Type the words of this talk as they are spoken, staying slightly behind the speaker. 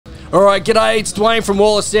All right, g'day, it's Duane from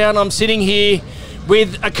Wallace Down. I'm sitting here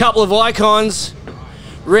with a couple of icons,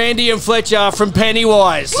 Randy and Fletcher from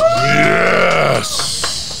Pennywise.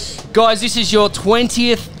 Yes! Guys, this is your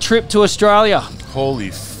 20th trip to Australia.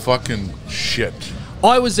 Holy fucking shit.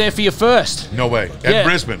 I was there for your first. No way. At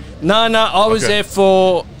Brisbane? No, I was there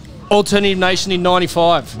for Alternative Nation in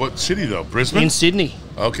 95. What city though? Brisbane? In Sydney.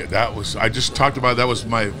 Okay, I just talked about that was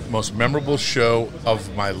my most memorable show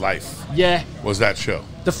of my life. Yeah. Was that show.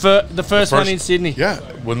 The first one in Sydney. Yeah,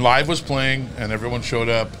 when Live was playing and everyone showed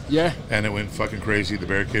up. Yeah. And it went fucking crazy. The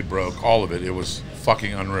barricade broke. All of it. It was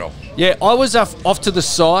fucking unreal. Yeah, I was off to the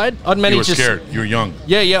side. I'd managed You were scared. You were young.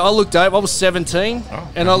 Yeah. I looked over. I was 17,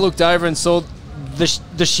 and I looked over and saw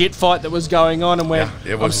the shit fight that was going on, and went,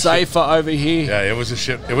 I'm safer over here. Yeah, it was a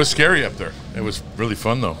shit. It was scary up there. It was really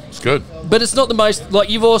fun though. It's good. But it's not the most, like,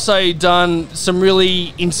 you've also done some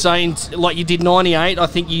really insane, like you did 98. I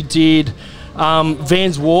think you did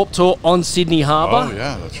Vans Warped Tour on Sydney Harbour. Oh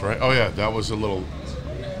yeah, that's right. Oh yeah, that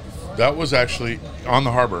was actually on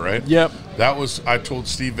the harbour, right? Yep. That was, I told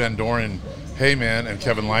Steve Van Doren, hey man, and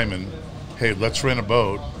Kevin Lyman, hey, let's rent a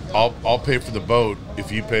boat. I'll pay for the boat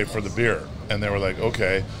if you pay for the beer. And they were like,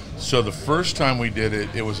 okay. So the first time we did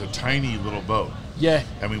it, it was a tiny little boat. Yeah.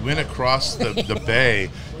 And we went across the bay,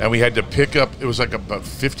 and we had to pick up, it was like about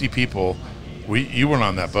 50 people. You weren't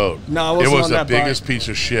on that boat. No, I wasn't It was on the that biggest boat. piece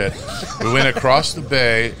of shit. We went across the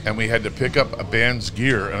bay, and we had to pick up a band's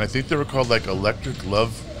gear, and I think they were called like Electric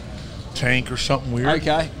Love Tank or something weird.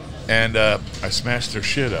 Okay. And I smashed their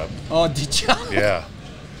shit up. Oh, did you? Yeah.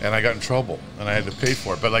 And I got in trouble, and I had to pay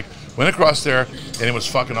for it. But like, went across there, and it was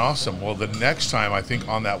fucking awesome. Well, the next time, I think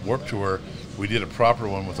on that Warped Tour, we did a proper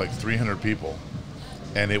one with like 300 people,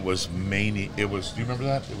 and it was mania. It was. Do you remember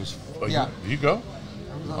that? It was. Yeah. Did you go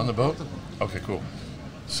on the boat? Okay, cool.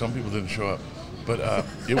 Some people didn't show up, but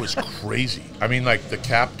it was crazy. I mean, like the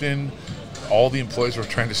captain, all the employees were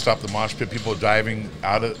trying to stop the mosh pit. People diving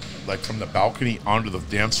out of, like, from the balcony onto the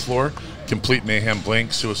dance floor. Complete mayhem.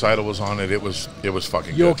 Blink, Suicidal was on it. It was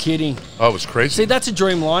fucking You're good. kidding. Oh, it was crazy. See, that's a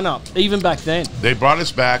dream lineup, even back then. They brought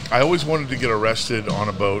us back. I always wanted to get arrested on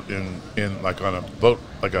a boat in like on a boat,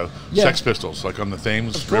 like a Sex Pistols, like on the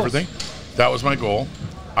Thames River thing. That was my goal.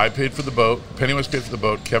 I paid for the boat. Pennywise paid for the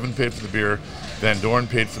boat. Kevin paid for the beer. Van Doren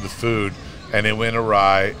paid for the food. And it went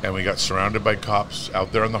awry, and we got surrounded by cops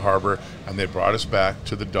out there on the harbor, and they brought us back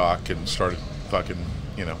to the dock and started fucking,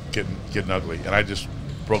 getting ugly. And I just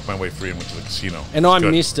broke my way free and went to the casino. And I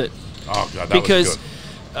missed it. Oh god, that was good.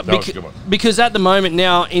 That was a good one. Because at the moment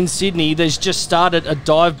now in Sydney, there's just started a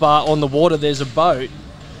dive bar on the water. There's a boat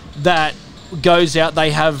that goes out.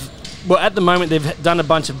 They have, well, at the moment they've done a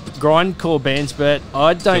bunch of grindcore bands, but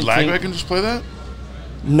I don't Did think. Lagwagon just play that?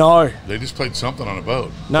 No. They just played something on a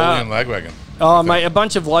boat. No. Only on Lagwagon. Oh, mate, a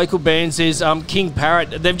bunch of local bands. There's King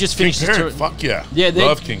Parrot. They've just finished King Parrot, fuck yeah. Yeah,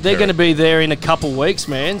 Love King they're Parrot. going to be there in a couple weeks,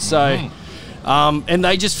 man. So, and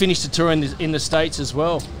they just finished a tour in the States as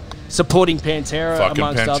well, supporting Pantera, Fucking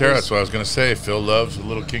amongst Pantera, others. that's what I was going to say. Phil loves a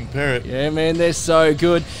little King Parrot. Yeah, man, they're so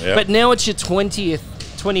good. Yep. But now it's your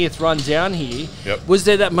 20th run down here. Yep. Was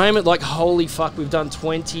there that moment like, holy fuck, we've done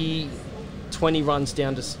 20 runs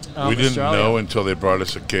down to We didn't Australia? know until they brought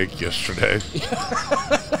us a cake yesterday.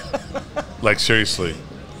 Like, seriously.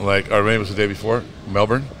 Like, or maybe it was the day before,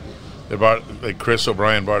 Melbourne. They brought, like, Chris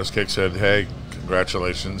O'Brien brought us cake, said, hey,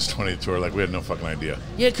 congratulations, 20th tour. Like, we had no fucking idea.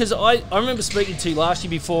 Yeah, because I remember speaking to you last year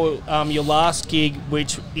before your last gig,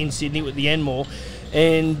 which in Sydney with the Enmore,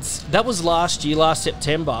 and that was last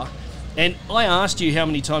September. And I asked you how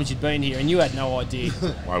many times you'd been here, and you had no idea.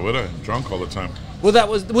 Why would I? I'm drunk all the time. Well,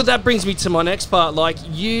 that brings me to my next part. Like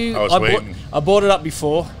I brought it up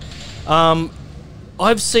before.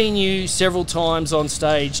 I've seen you several times on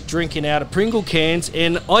stage drinking out of Pringle cans,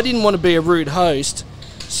 and I didn't want to be a rude host,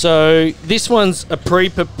 so this one's a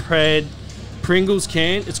pre-prepared Pringles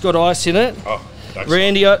can. It's got ice in it. Oh, excellent.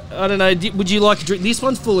 Randy, I don't know. Would you like a drink? This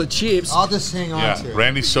one's full of chips. I'll just hang on to Yeah, it.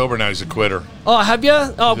 Randy's sober now. He's a quitter. Oh, have you?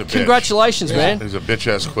 Oh, He's a bitch. congratulations, man. He's a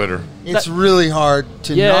bitch-ass quitter. It's really hard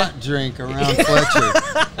to Yeah. not drink around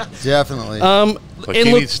Fletcher. Definitely. Like, and he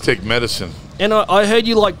look- needs to take medicine. And I heard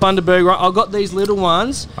you like Bundaberg. Right? I got these little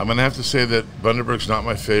ones. I'm going to have to say that Bundaberg's not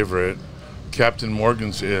my favorite. Captain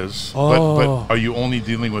Morgan's is. Oh. But are you only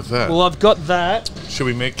dealing with that? Well, I've got that. Should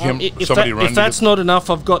we make him If somebody run? if that's not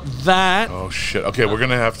enough, I've got that. Oh shit! Okay, we're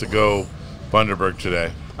gonna have to go Bundaberg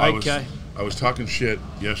today. Okay. I was talking shit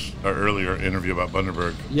earlier interview about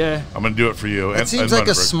Bundaberg. Yeah. I'm gonna do it for you. It seems like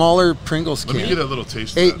a smaller Pringles Let me can. get a little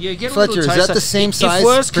taste Hey, of that. Yeah, get a Fletcher, little is taste that the of- same size If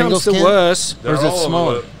worse Pringles comes to can? worse, Or is it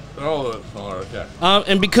smaller? They're all a little smaller. Okay.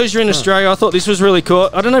 and because you're in Australia, I thought this was really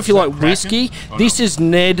cool. I don't know if you like Kraken? whiskey. Oh, This no. is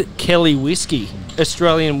Ned Kelly whiskey.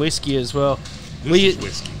 Australian whiskey as well. This is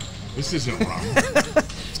whiskey. This isn't rum.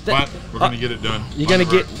 But we're going to get it done. You're going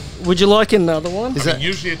to get... Would you like another one?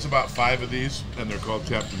 Usually it's about 5 of these, and they're called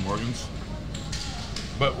Captain Morgan's.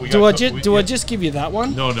 But we do I just give you that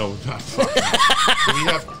one? No. Not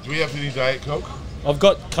do we have any Diet Coke? I've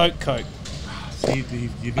got Coke. See,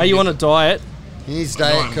 are you on a diet? He needs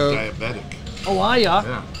Diet Coke. I'm diabetic. Oh, are ya?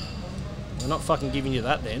 Yeah. We're not fucking giving you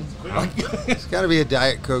that then. There's got to be a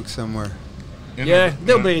Diet Coke somewhere.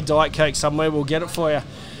 There'll be a Diet Coke somewhere. We'll get it for you.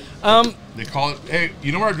 They call it, hey,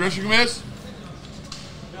 you know where our dressing room is?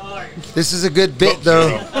 No. This is a good bit,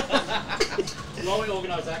 though. While we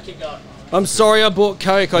organise that, keep going. I'm sorry I bought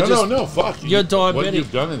Coke. No, fuck. You're diabetic. What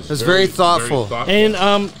you've done is it's very thoughtful.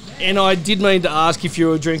 And I did mean to ask if you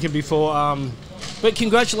were drinking before. But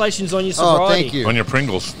congratulations on your sobriety. Oh, thank you. On your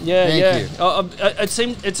Pringles. Yeah, Thank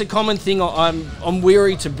you. It's a common thing. I'm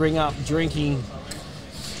weary to bring up drinking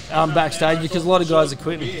backstage because a lot of guys are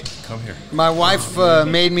quitting. Come here. My wife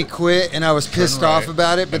made me quit, and I was pissed off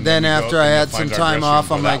about it. But then after I had some time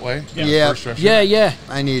off, I'm like, yeah,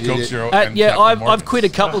 I needed it. I've quit a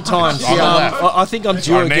couple of times. I think I'm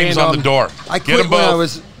due Our again. name's on the door. I quit when I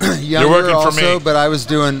was younger, You're working for also, me. but I was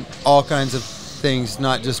doing all kinds of things,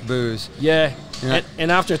 not just booze. Yeah.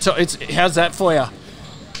 And after how's that for you?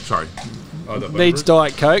 Sorry. Needs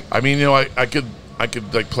Diet Coke. I mean, I could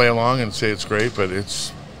like play along and say it's great, but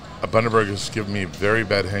a Bundaberg has given me very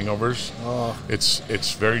bad hangovers. Oh.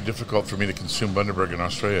 It's very difficult for me to consume Bundaberg in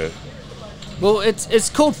Australia. Well, it's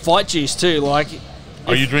called fight juice too. Like,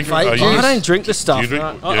 are you drinking? I don't drink the stuff.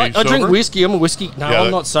 I drink whiskey. I'm a whiskey. No, I'm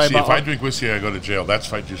not sober. See, if I drink whiskey, I go to jail. That's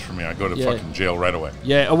fight juice for me. I go to fucking jail right away.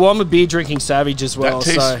 Yeah, well, I'm a beer drinking savage as well.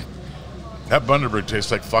 That Bundaberg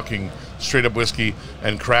tastes like fucking straight up whiskey,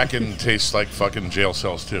 and Kraken tastes like fucking jail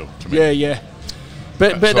cells too. To me. Yeah.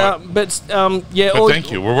 But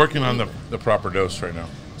thank you. We're working on the proper dose right now.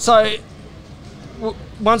 So,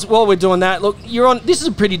 while we're doing that, look, you're on. This is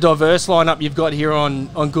a pretty diverse lineup you've got here on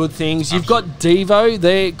Good Things. You've got Devo.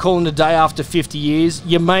 They're calling a day after 50 years.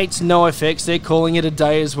 Your mates NoFX. They're calling it a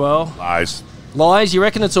day as well. Lies. You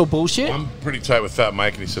reckon it's all bullshit? I'm pretty tight with Fat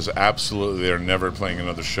Mike, and he says absolutely they're never playing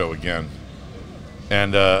another show again.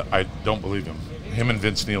 And I don't believe him. Him and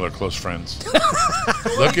Vince Neil are close friends.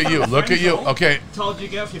 Look at you. Okay. Told you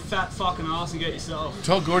to get off your fat fucking ass and get yourself.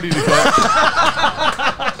 Tell Gordy to go.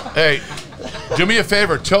 Hey, do me a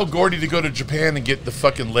favor. Tell Gordy to go to Japan and get the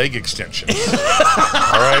fucking leg extensions.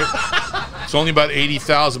 All right? It's only about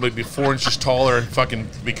 80,000, but be 4 inches taller and fucking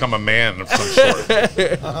become a man of some sort.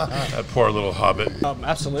 That poor little hobbit.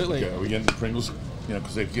 Absolutely. Okay, are we getting the Pringles? You know,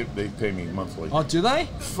 because they pay me monthly. Oh, do they?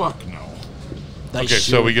 Fuck no. They okay,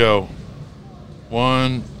 so we go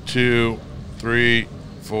 1, 2, 3,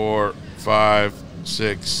 4, 5,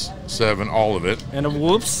 6, 7, all of it. And a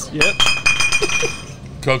whoops. Yep.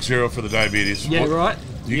 Coke Zero for the diabetes. Yeah, right.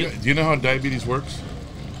 Do you know how diabetes works?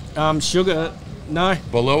 Sugar, no.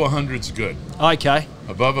 Below 100 is good. Okay.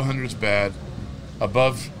 Above 100 is bad.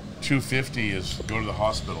 Above 250 is go to the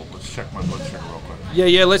hospital. Let's check my blood sugar real quick.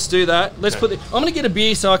 Yeah, let's do that. Let's put. I'm gonna get a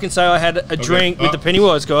beer so I can say I had a drink with the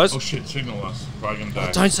Pennywise guys. Oh shit! Signal us. Probably gonna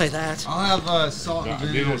die. Don't say that. I'll have salt and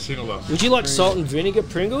vinegar. They don't signal us. Would you like salt and vinegar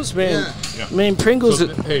Pringles, man? Yeah. Man, Pringles.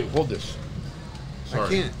 Hey, hold this. Sorry. I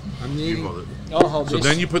can't. I'm needing. I'll hold this. So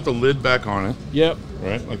then you put the lid back on it. Yep.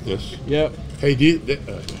 Right, like this. Yep. Hey,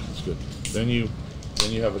 that's good. Then you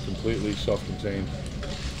have a completely self-contained.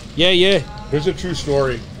 Yeah. Here's a true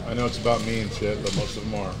story. I know it's about me and shit, but most of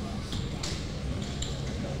them are.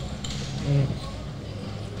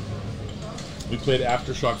 We played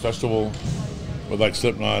Aftershock Festival with like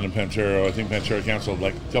Slipknot and Pantera. I think Pantera canceled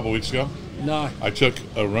like a couple weeks ago. No. I took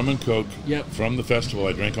a rum and coke Yep. from the festival.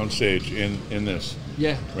 I drank on stage in this.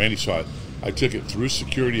 Yeah. Randy saw it. I took it through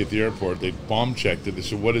security at the airport. They bomb checked it. They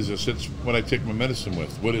said, "What is this?" It's what I take my medicine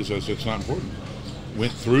with. What is this? It's not important.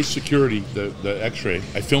 Went through security, the X-ray.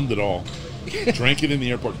 I filmed it all. Drank it in the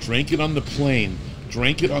airport. Drank it on the plane.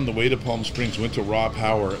 Drank it on the way to Palm Springs. Went to Raw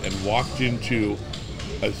Power and walked into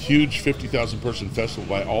a huge 50,000 person festival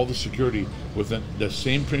by all the security with the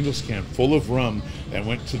same Pringles can full of rum, and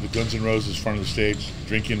went to the Guns N' Roses front of the stage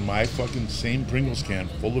drinking my fucking same Pringles can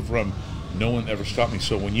full of rum. No one ever stopped me.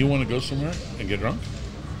 So when you want to go somewhere and get drunk,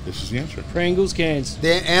 this is the answer. Pringles cans.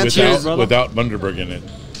 The answer is without Bundaberg in it.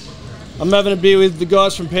 I'm having a beer with the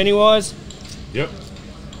guys from Pennywise. Yep.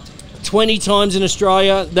 20 times in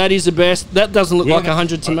Australia. That is the best. That doesn't look like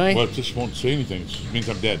 100 to me. Well, it just won't say anything. It means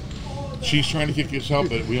I'm dead. She's trying to kick us out,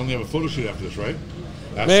 but we only have a photo shoot after this, right?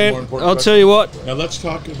 That's Man, the more important I'll question. tell you what. Now let's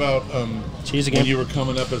talk about Cheers again. when you were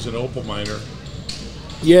coming up as an opal miner.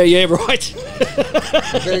 Yeah, right. You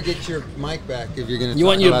better get your mic back if you're going to You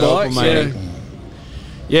talk want your about bike? open mining.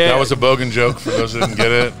 Yeah. That was a Bogan joke for those that didn't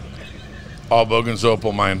get it. All Bogan's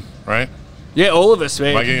opal mine, right? Yeah, all of us,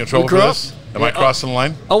 man. Am I getting in trouble for this? Am I crossing the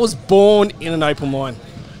line? I was born in an opal mine.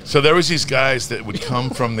 So there was these guys that would come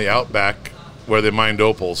from the outback where they mined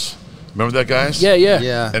opals. Remember that, guys?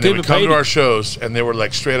 Yeah. And they would come to our shows, and they were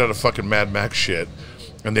like straight out of fucking Mad Max shit.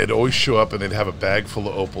 And they'd always show up, and they'd have a bag full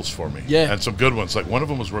of opals for me. Yeah. And some good ones. Like one of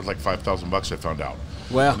them was worth like $5,000, I found out.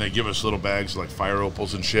 Wow. And they'd give us little bags like fire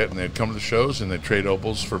opals and shit, and they'd come to the shows, and they'd trade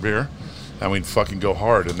opals for beer. And we'd fucking go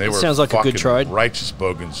hard. And they were sounds like a good trade. Righteous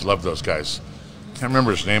Bogans. Love those guys. Can't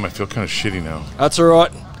remember his name. I feel kind of shitty now. That's all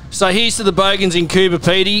right. So here's to the Bogans in Coober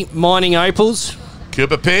Pedy, mining opals.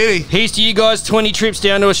 Coober Pedy. Here's to you guys, 20 trips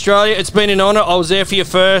down to Australia. It's been an honour. I was there for your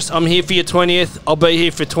first. I'm here for your 20th. I'll be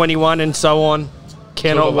here for 21 and so on.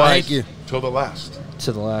 Cannot wait. Thank you. Till the last.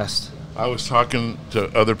 To the last. I was talking to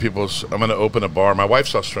other people's. I'm going to open a bar. My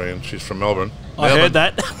wife's Australian. She's from Melbourne. I heard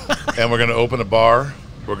that. And we're going to open a bar.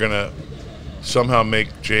 We're going to somehow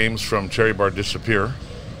make James from Cherry Bar disappear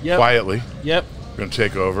quietly. Yep. We're going to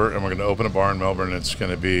take over, and we're going to open a bar in Melbourne. And it's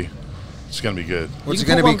going to be good. What's it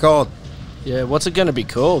going to be called? Yeah, what's it going to be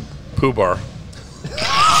called? Pooh Bar.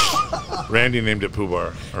 Randy named it Pooh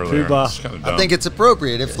Bar earlier. Pooh Bar. It's kind of dumb. I think it's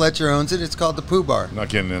appropriate. If Fletcher owns it, it's called the Pooh Bar. I'm not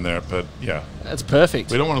getting in there, but yeah. That's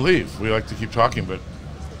perfect. We don't want to leave. We like to keep talking, but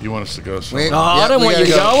you want us to go. So. No, I don't want you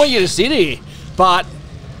to go. I want you to sit here. But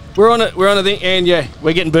we're on a thing, and yeah,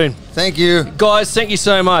 we're getting boom. Thank you. Guys, thank you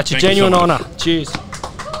so much. A genuine honour. Cheers.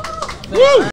 Woo!